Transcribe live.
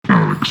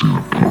Hey!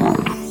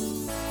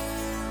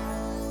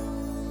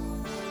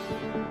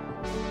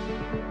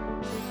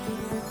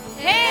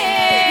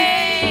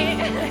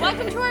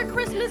 Welcome to our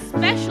Christmas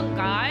special,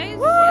 guys.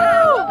 Woo!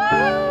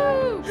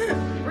 Woo!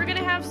 We're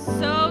gonna have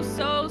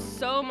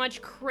so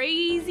much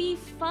crazy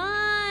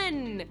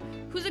fun.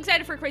 Who's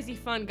excited for crazy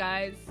fun,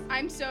 guys?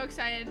 I'm so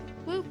excited.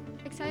 Woo!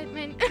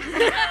 Excitement. Wait,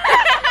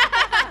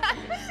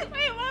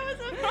 what was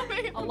it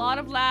coming? A lot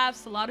of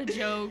laughs, a lot of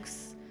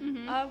jokes.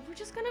 Mm-hmm. We're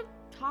just gonna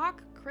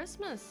talk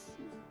Christmas.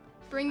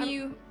 Bring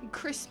you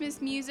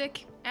Christmas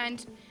music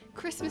and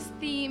Christmas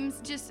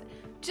themes. Just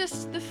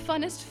the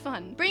funnest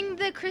fun. Bring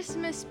the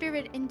Christmas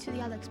spirit into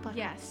the Alex podcast.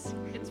 Yes.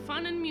 It's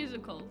fun and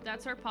musical.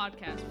 That's our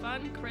podcast.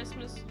 Fun,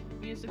 Christmas,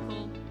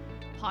 musical,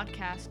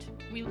 podcast.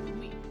 We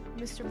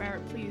Mr.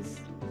 Barrett, please.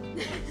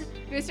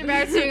 Mr.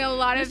 Barrett's doing a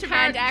lot of Mr.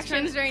 hand Barrett's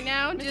trying actions right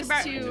now Mr. just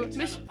Barrett- to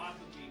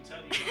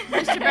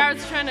Mr.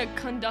 Barrett's trying to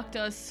conduct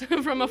us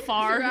from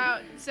afar.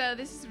 throughout. So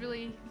this is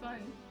really fun.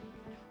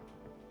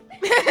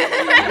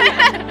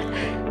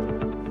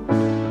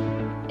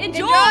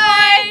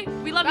 Enjoy!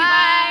 We love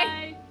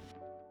Bye. you. Bye.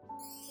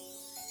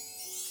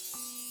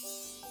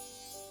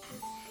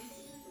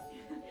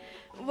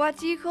 What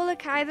do you call a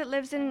guy that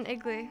lives in an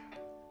igloo?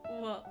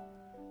 What?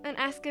 An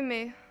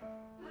Eskimo.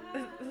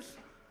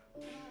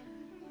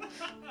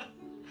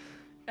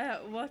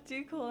 What do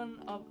you call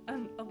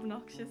an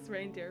obnoxious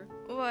reindeer?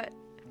 What?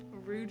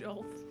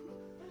 Rudolph.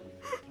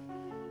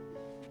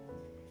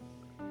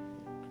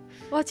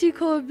 What do you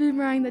call a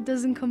boomerang that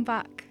doesn't come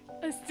back?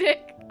 A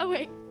stick. Oh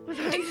wait. We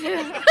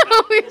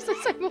were supposed to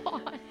say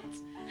what?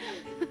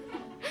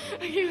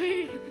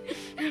 Okay,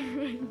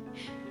 wait.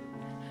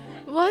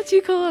 What do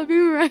you call a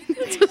boomerang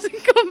that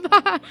doesn't come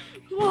back?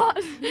 What?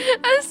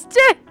 A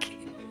stick!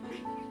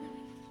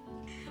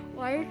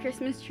 Why are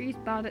Christmas trees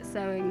bad at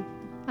sewing?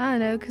 I don't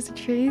know, because of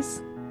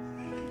trees.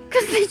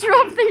 Because they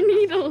drop their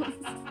needles.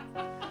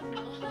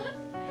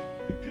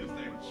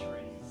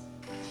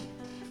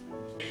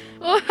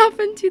 What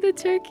happened to the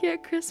turkey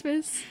at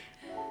Christmas?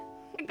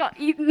 It got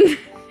eaten.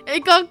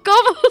 It got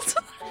gobbled!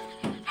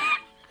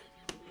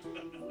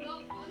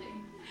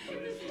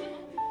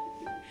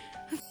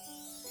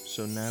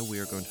 So now we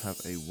are going to have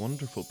a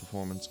wonderful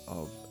performance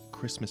of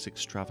Christmas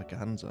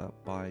Extravaganza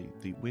by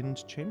the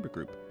Wind Chamber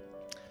Group,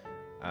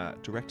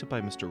 directed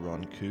by Mr.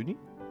 Ron Cooney.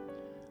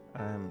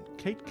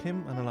 Kate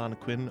Kim and Alana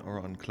Quinn are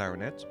on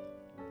clarinet,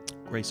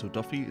 Grace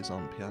O'Duffy is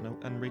on piano,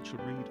 and Rachel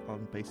Reed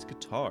on bass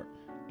guitar.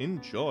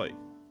 Enjoy!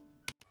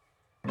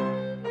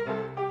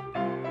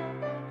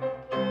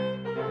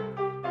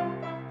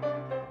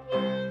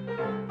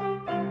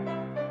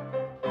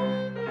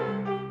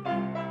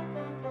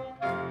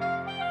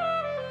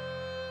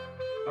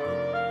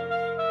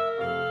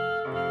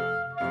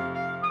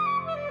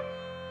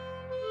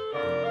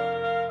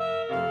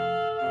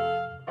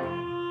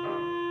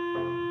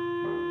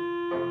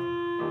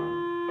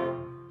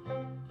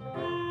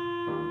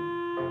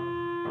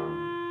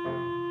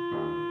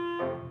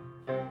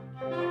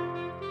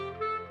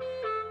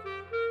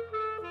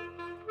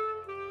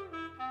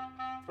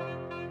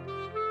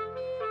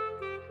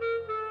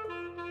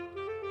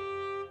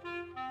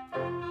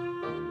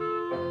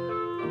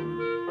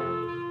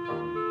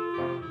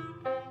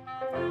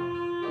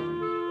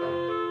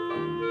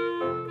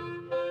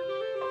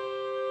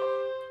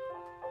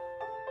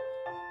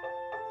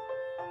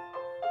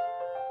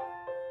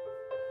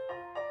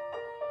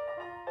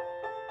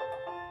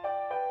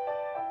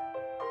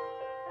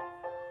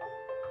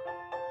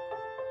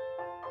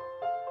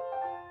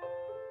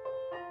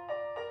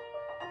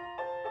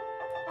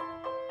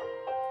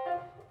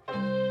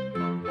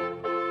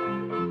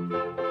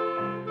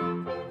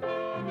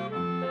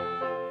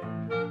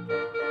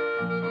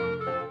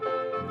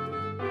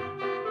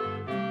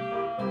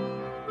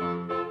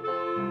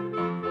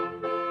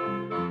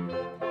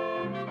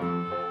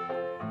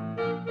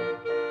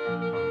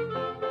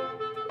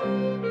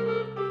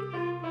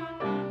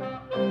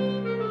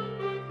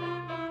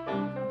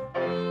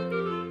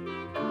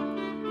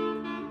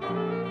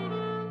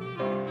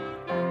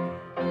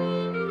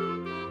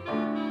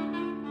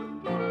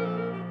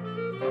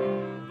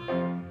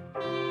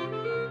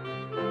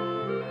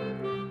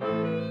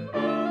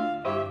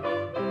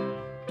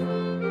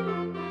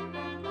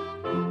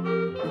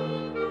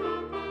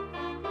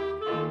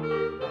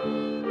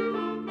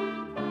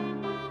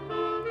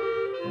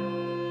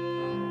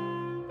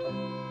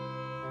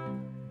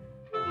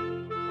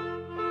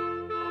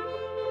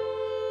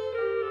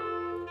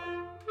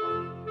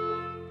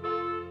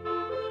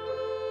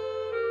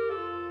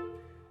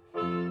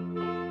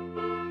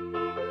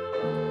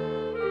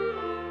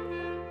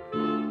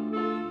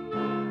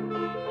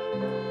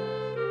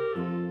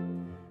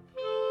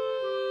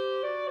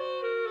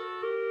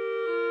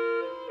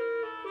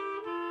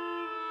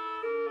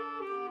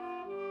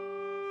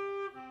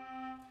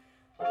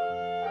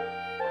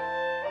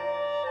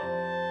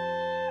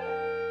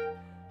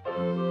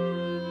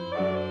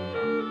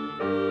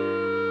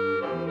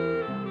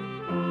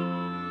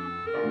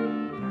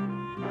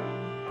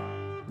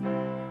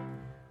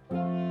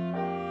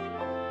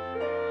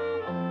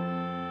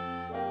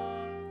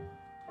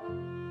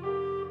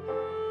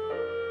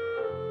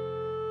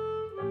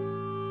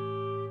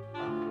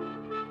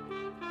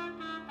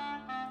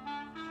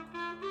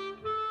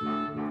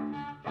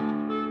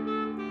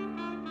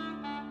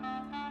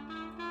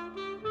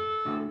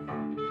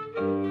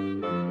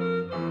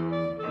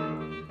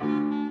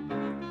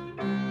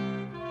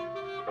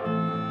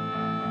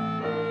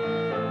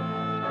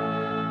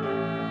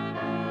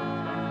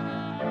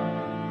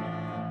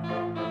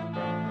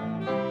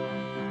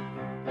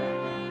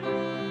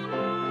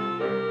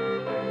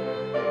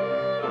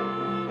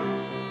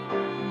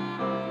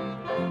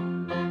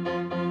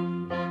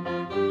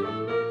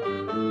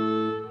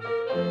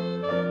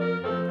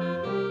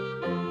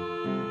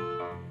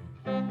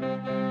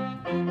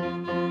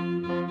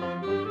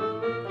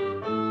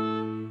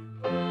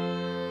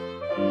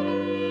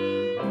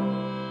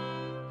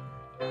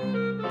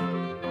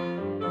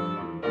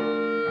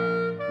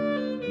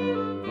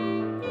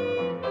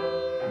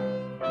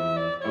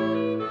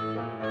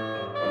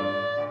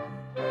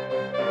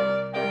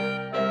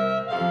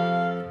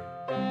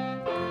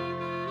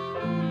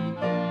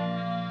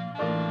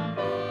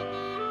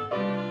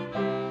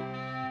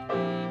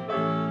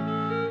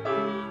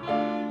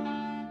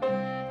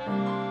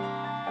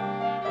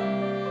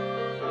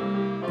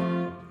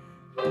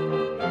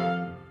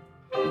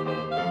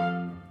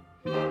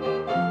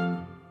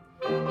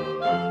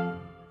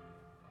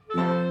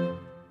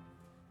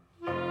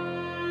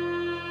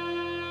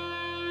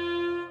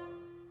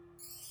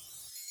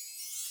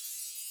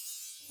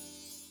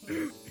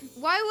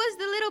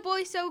 Little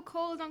Boy So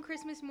Cold on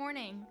Christmas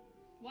morning?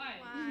 Why?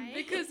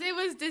 Because it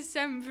was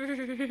December.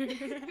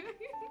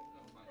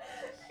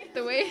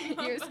 The way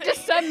here's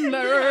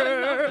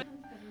December.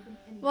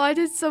 Why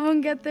did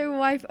someone get their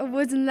wife a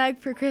wooden leg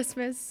for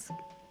Christmas?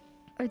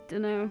 I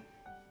don't know.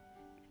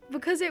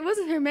 Because it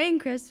wasn't her main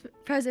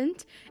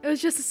present. It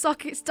was just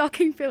a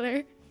stocking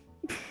filler.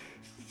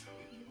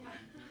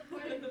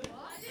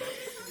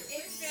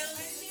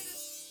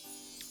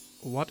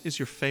 What is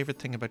your favorite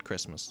thing about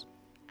Christmas?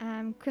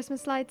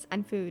 Christmas lights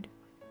and food.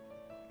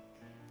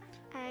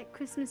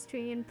 Christmas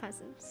tree and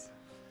presents.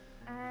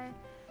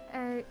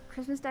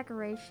 Christmas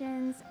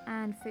decorations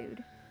and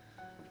food.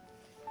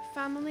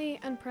 Family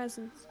and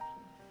presents.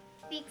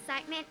 The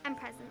excitement and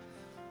presents.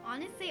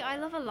 Honestly, I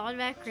love a lot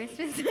about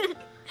Christmas,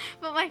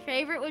 but my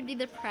favorite would be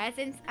the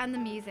presents and the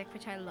music,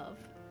 which I love.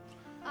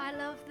 I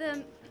love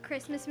the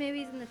Christmas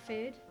movies and the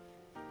food.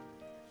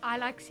 I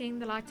like seeing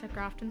the lights at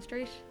Grafton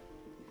Street.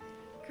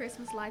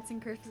 Christmas lights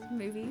and Christmas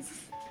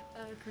movies.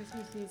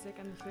 Christmas music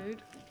and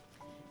food.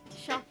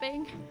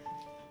 Shopping.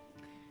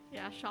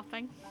 Yeah,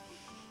 shopping.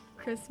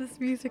 Christmas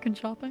music and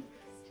shopping.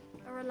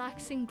 A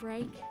relaxing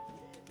break.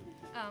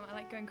 I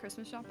like going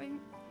Christmas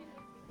shopping.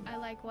 I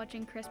like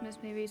watching Christmas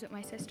movies with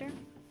my sister.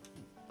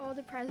 All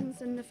the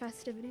presents and the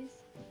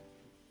festivities.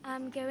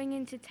 Going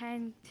into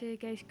town to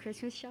go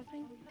Christmas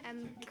shopping.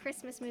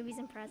 Christmas movies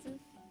and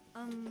presents.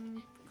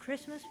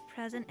 Christmas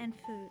present and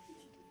food.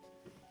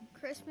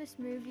 Christmas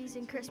movies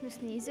and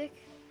Christmas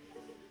music.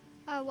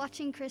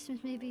 Watching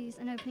Christmas movies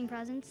and opening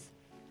presents.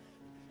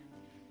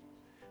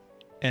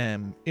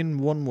 In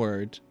one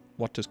word,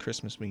 what does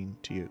Christmas mean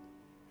to you?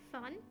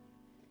 Fun.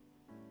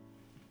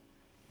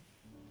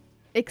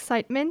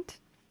 Excitement.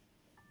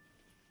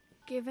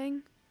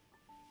 Giving.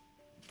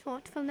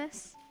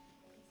 Thoughtfulness.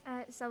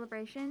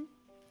 Celebration.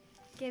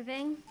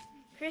 Giving.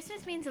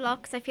 Christmas means a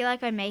lot because I feel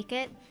like I make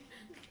it.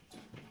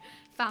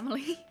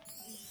 Family.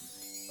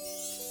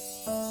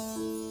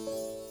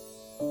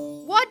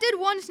 What did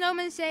one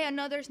snowman say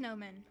another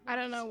snowman? I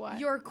don't know what.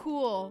 You're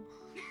cool.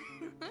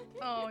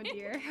 Oh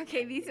dear.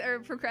 Okay, these are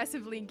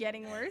progressively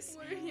getting worse.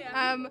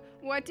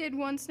 What did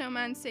one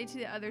snowman say to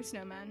the other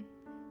snowman?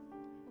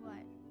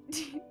 What?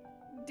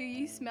 Do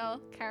you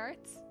smell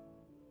carrots?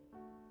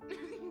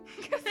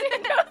 Because their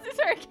noses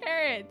are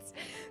carrots,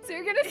 so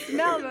you're gonna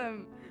smell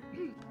them.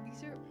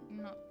 These are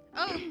not.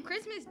 Oh,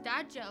 Christmas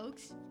dad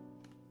jokes.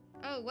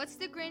 Oh, what's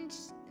the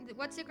Grinch's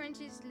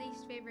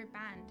least favorite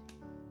band?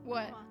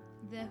 What?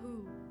 The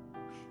Who.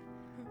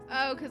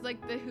 Oh, because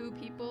like the Who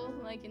people,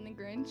 like in the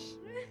Grinch.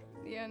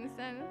 You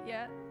understand?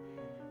 Yeah.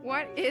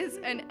 What is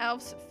an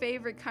elf's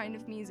favorite kind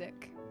of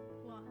music?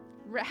 What?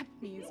 Rap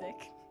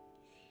music.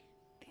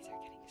 These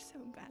are getting so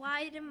bad.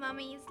 Why do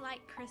mummies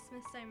like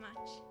Christmas so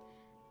much?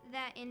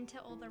 They're into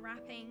all the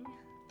rapping.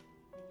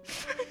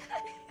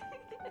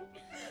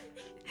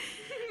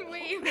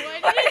 Wait, why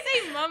did you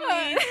say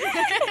mummies?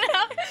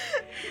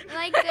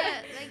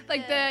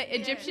 like the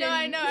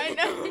Egyptian. No, I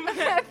know.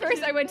 At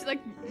first I went to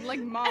like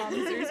moms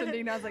or something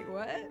and I was like,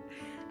 what?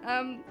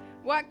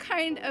 What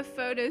kind of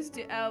photos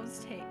do elves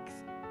take?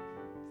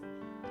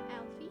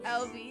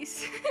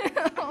 Elvies.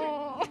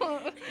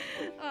 Oh,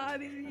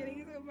 these are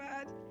getting so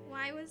bad.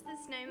 Why was the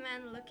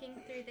snowman looking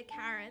through the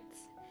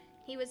carrots?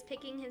 He was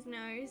picking his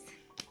nose.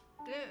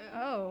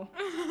 Oh.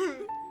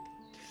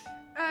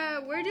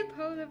 Where do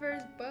polar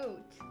bears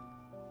boat?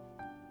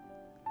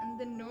 On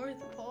the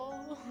North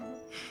Pole.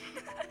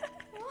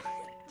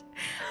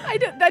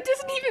 That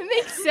doesn't even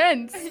make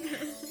sense.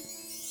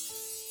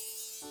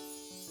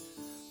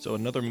 So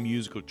another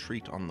musical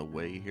treat on the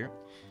way here.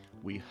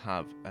 We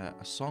have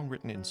a song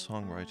written in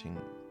songwriting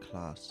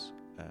class.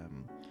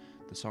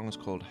 The song is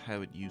called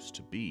How It Used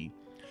to Be.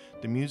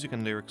 The music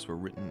and lyrics were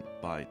written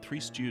by 3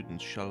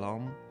 students,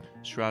 Shalom,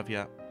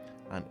 Shravya,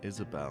 and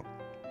Isabel.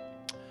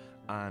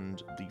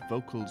 And the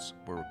vocals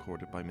were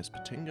recorded by Miss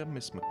Patinga,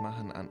 Miss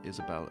McMahon, and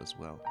Isabel as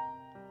well.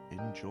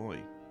 Enjoy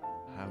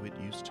How It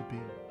Used to Be.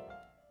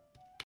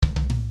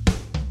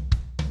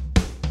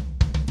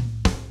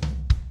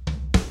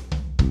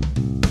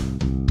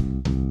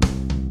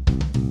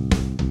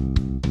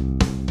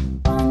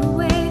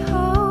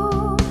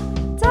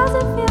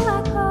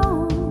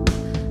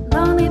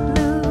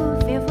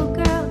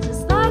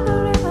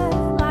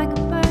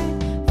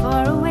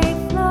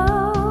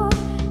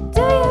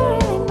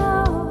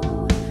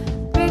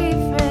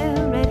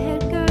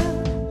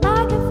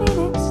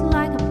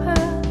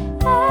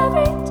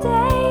 Every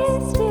day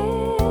is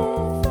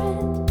different.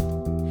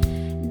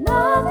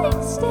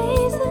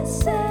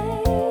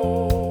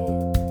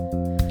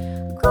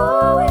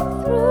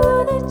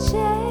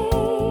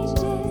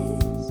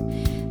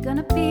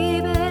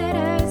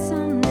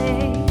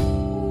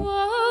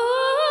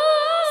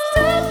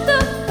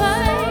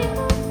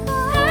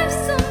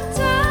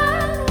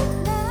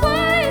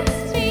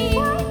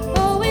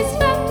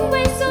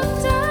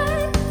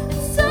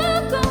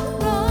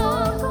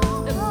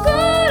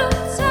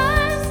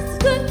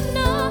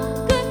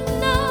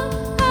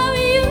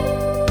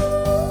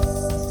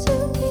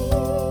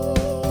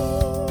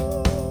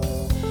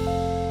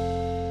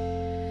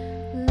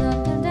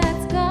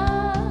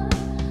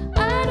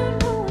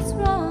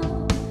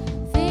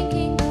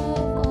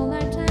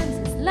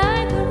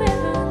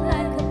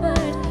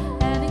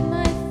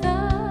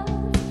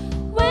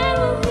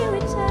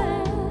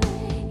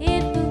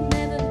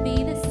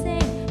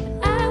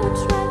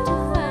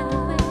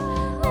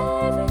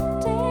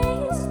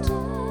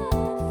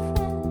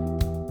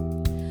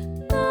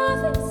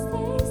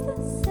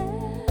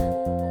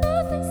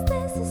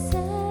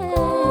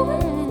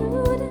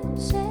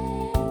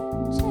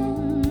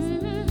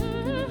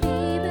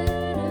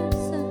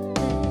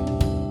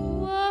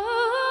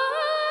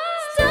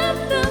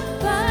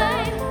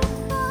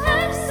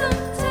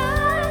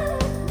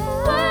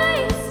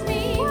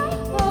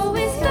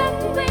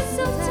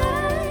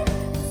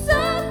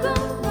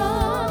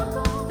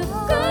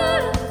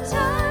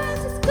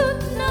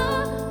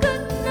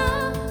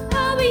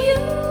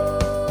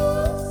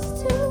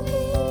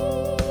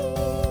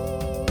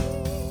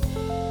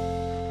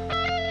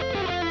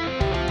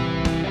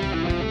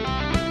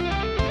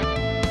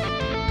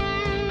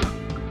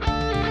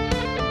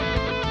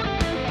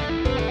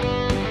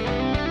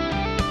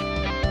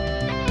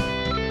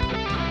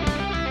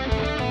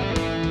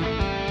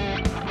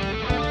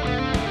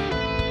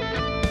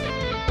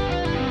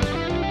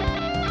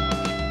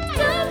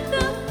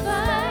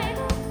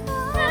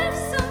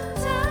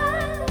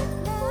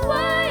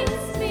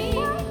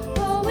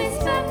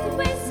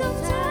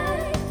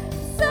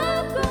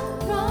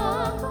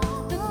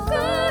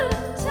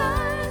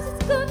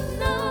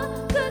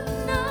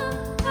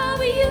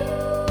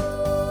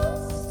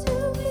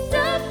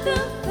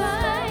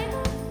 goodbye.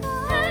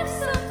 Have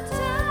some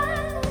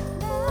time.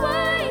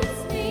 Why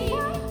it's me?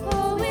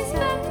 Always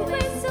back to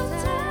waste of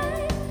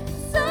time.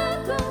 So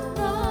gone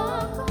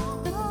wrong.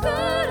 The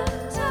good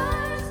old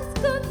times. It's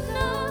good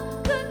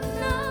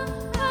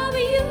enough how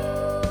we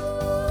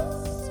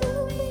used to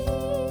be.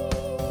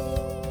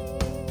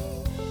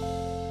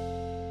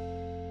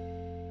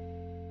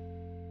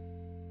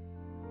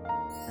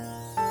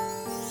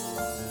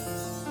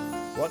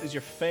 What is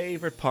your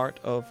favourite part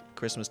of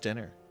Christmas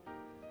dinner?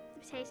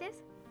 Potatoes.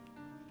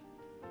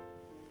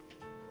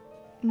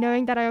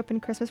 Knowing that I open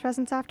Christmas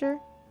presents after.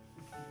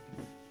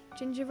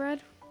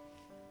 Gingerbread.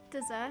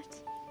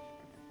 Dessert.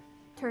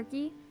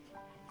 Turkey.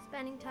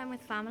 Spending time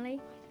with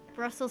family.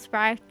 Brussels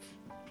sprouts.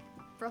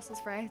 Brussels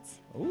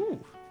sprouts. Ooh.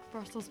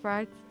 Brussels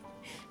sprouts.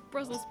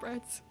 Brussels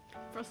sprouts.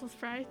 Brussels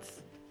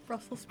sprouts.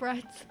 Brussels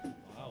sprouts.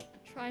 Wow.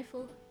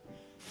 Trifle.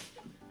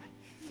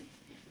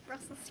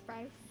 Brussels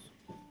sprouts.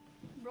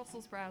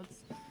 Brussels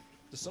sprouts.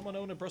 Does someone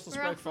own a Brussels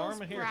sprout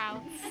farm here?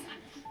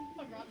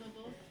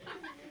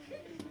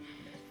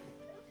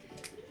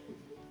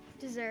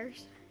 Dessert.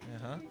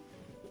 Uh-huh.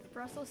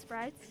 Brussels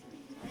sprouts.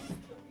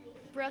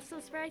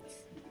 Brussels sprouts.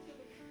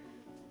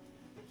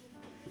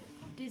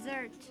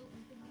 Dessert.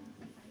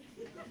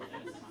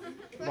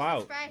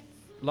 Wow.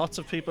 Lots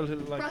of people who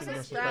like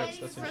Brussels sprouts.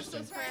 That's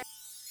interesting.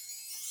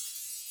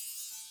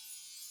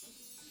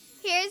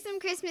 Here's some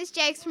Christmas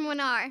jokes from 1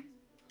 hour.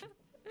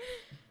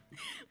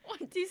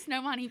 What do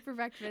snowman eat for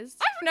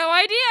breakfast? I have no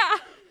idea.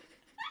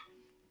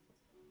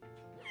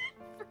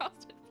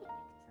 Frosted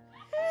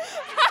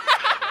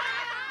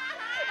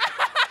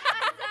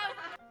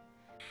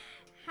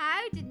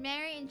How did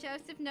Mary and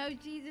Joseph know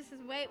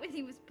Jesus' weight when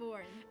he was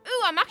born?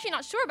 Ooh, I'm actually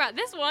not sure about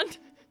this one.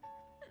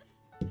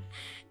 They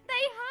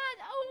had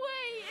a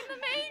way in the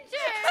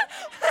manger.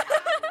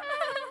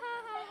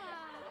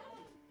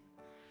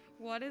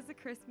 What is a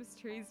Christmas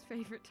tree's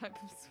favorite type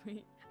of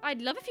sweet?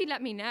 I'd love if you'd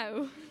let me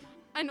know.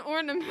 An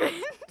ornament.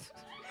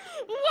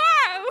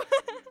 Wow!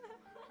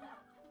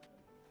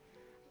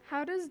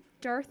 How does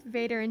Darth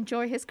Vader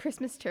enjoy his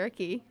Christmas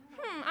turkey?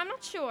 I'm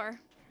not sure.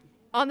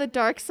 On the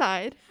dark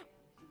side.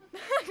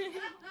 I didn't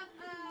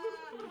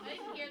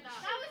hear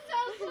that. That was so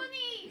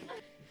funny.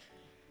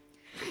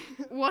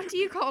 What do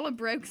you call a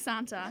broke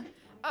Santa?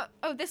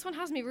 Oh, this one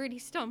has me really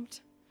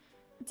stumped.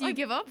 Do you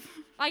give up?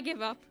 I give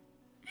up.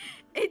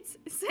 It's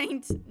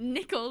Saint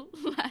Nicholas.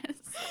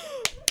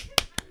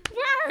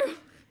 Wow!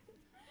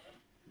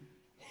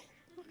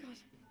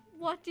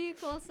 What do you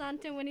call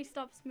Santa when he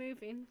stops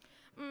moving?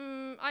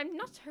 I'm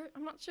not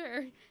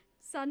sure.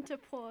 Santa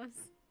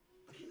Claus.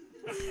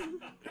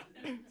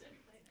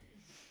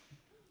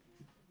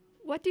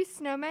 What do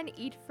snowmen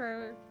eat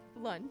for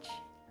lunch?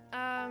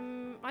 I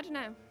don't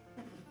know.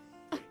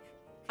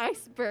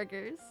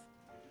 Iceburgers.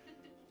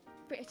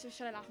 Wait,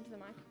 should I laugh into the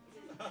mic?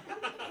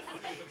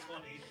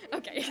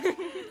 Okay.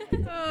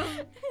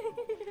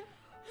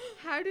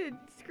 How did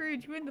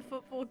Scrooge win the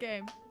football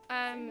game?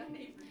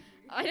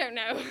 I don't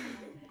know.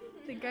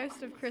 The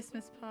ghost of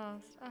Christmas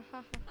past.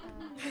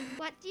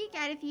 What do you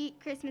get if you eat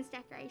Christmas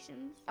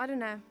decorations? I don't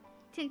know.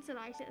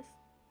 Tinselitis.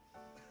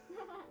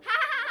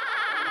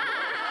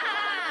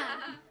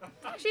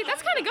 Actually,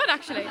 that's kind of good,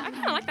 actually. I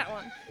kind of like that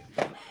one.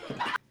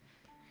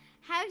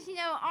 How do you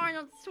know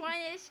Arnold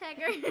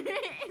Schwarzenegger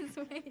is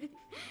waiting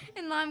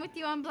in line with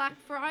you on Black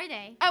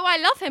Friday? Oh, I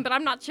love him, but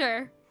I'm not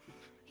sure.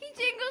 He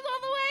jingles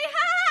all the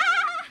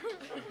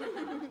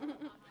way.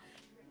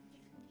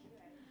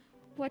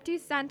 What do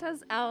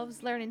Santa's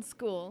elves learn in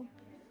school?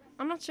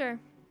 I'm not sure.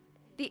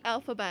 The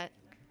alphabet.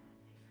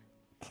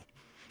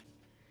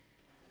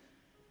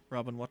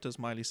 Robin, what does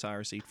Miley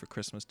Cyrus eat for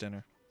Christmas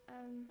dinner?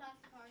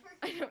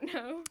 I don't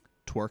know.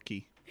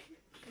 Twerky.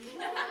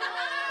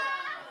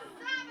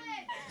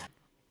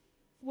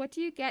 What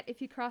do you get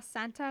if you cross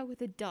Santa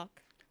with a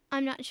duck?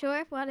 I'm not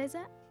sure. What is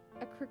it?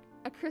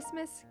 A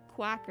Christmas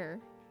quacker.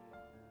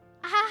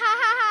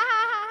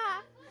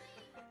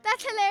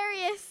 That's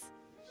hilarious.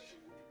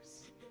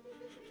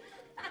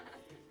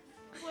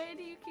 Where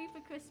do you keep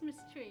a Christmas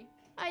tree?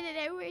 I don't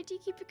know. Where do you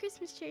keep a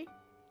Christmas tree?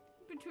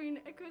 Between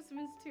a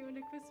Christmas tree and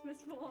a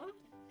Christmas ball.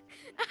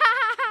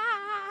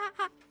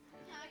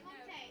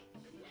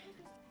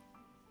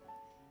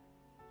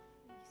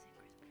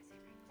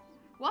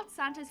 What's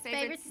Santa's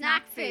favorite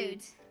snack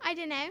food? I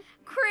don't know.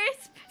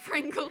 Crisp.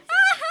 Pringles.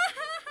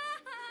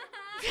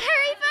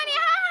 Very funny.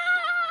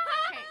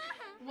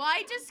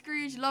 Why does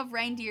Scrooge love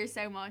reindeer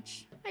so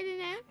much? I don't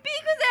know.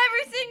 Because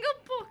every single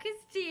book is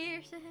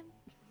dear to him.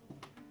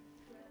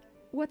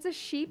 What's a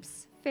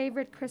sheep's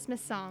favorite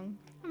Christmas song?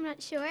 I'm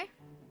not sure.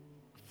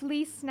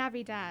 Feliz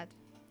Navidad.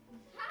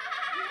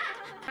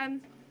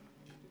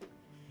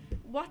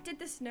 What did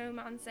the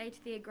snowman say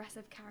to the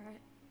aggressive carrot?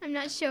 I'm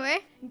not sure.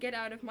 Get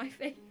out of my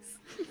face.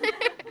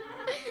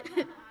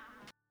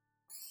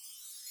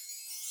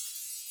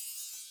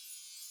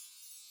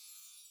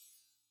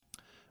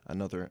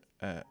 Another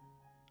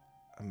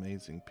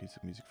amazing piece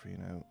of music for you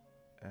now.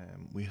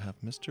 We have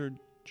Mr.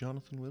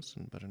 Jonathan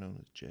Wilson, better known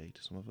as Jay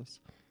to some of us,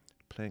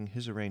 playing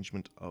his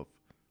arrangement of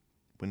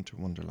Winter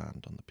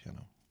Wonderland on the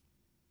piano.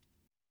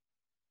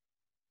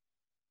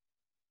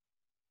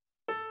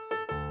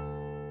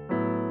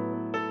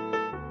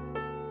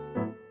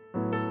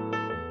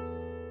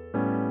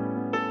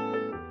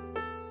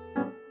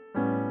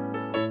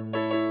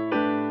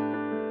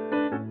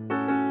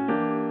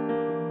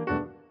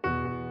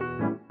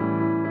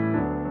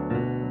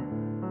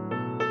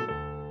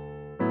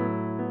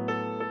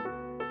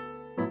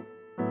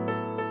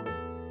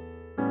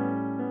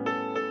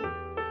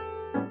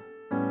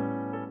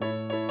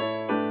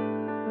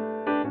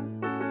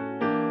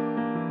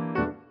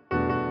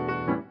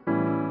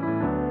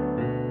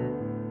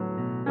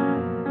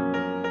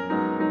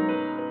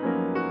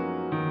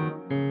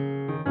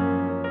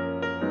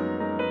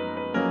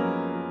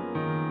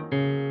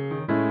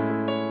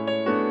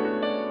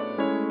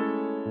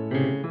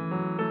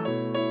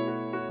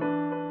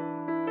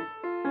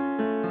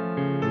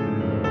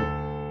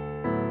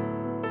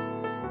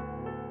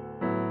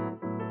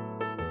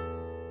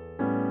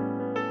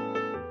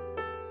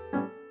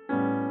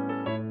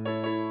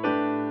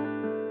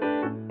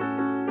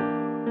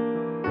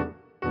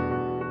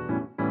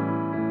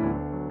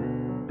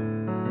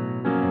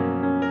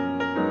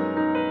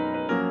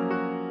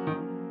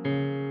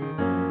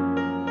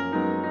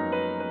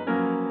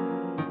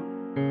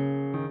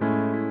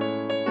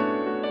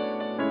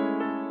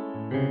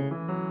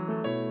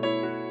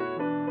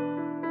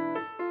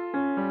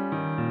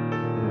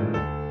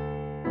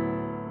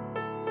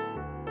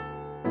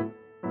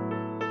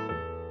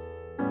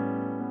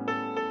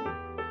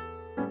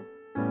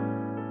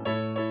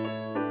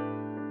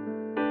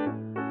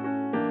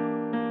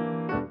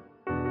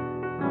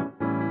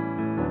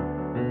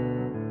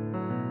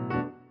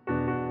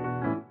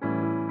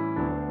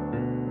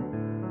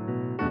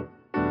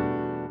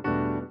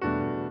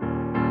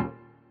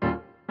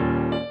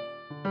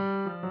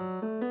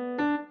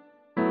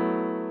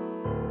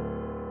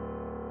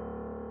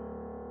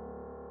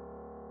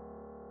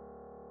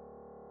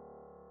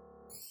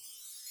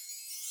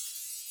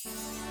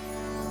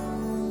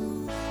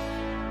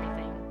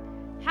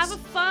 Have a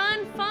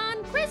fun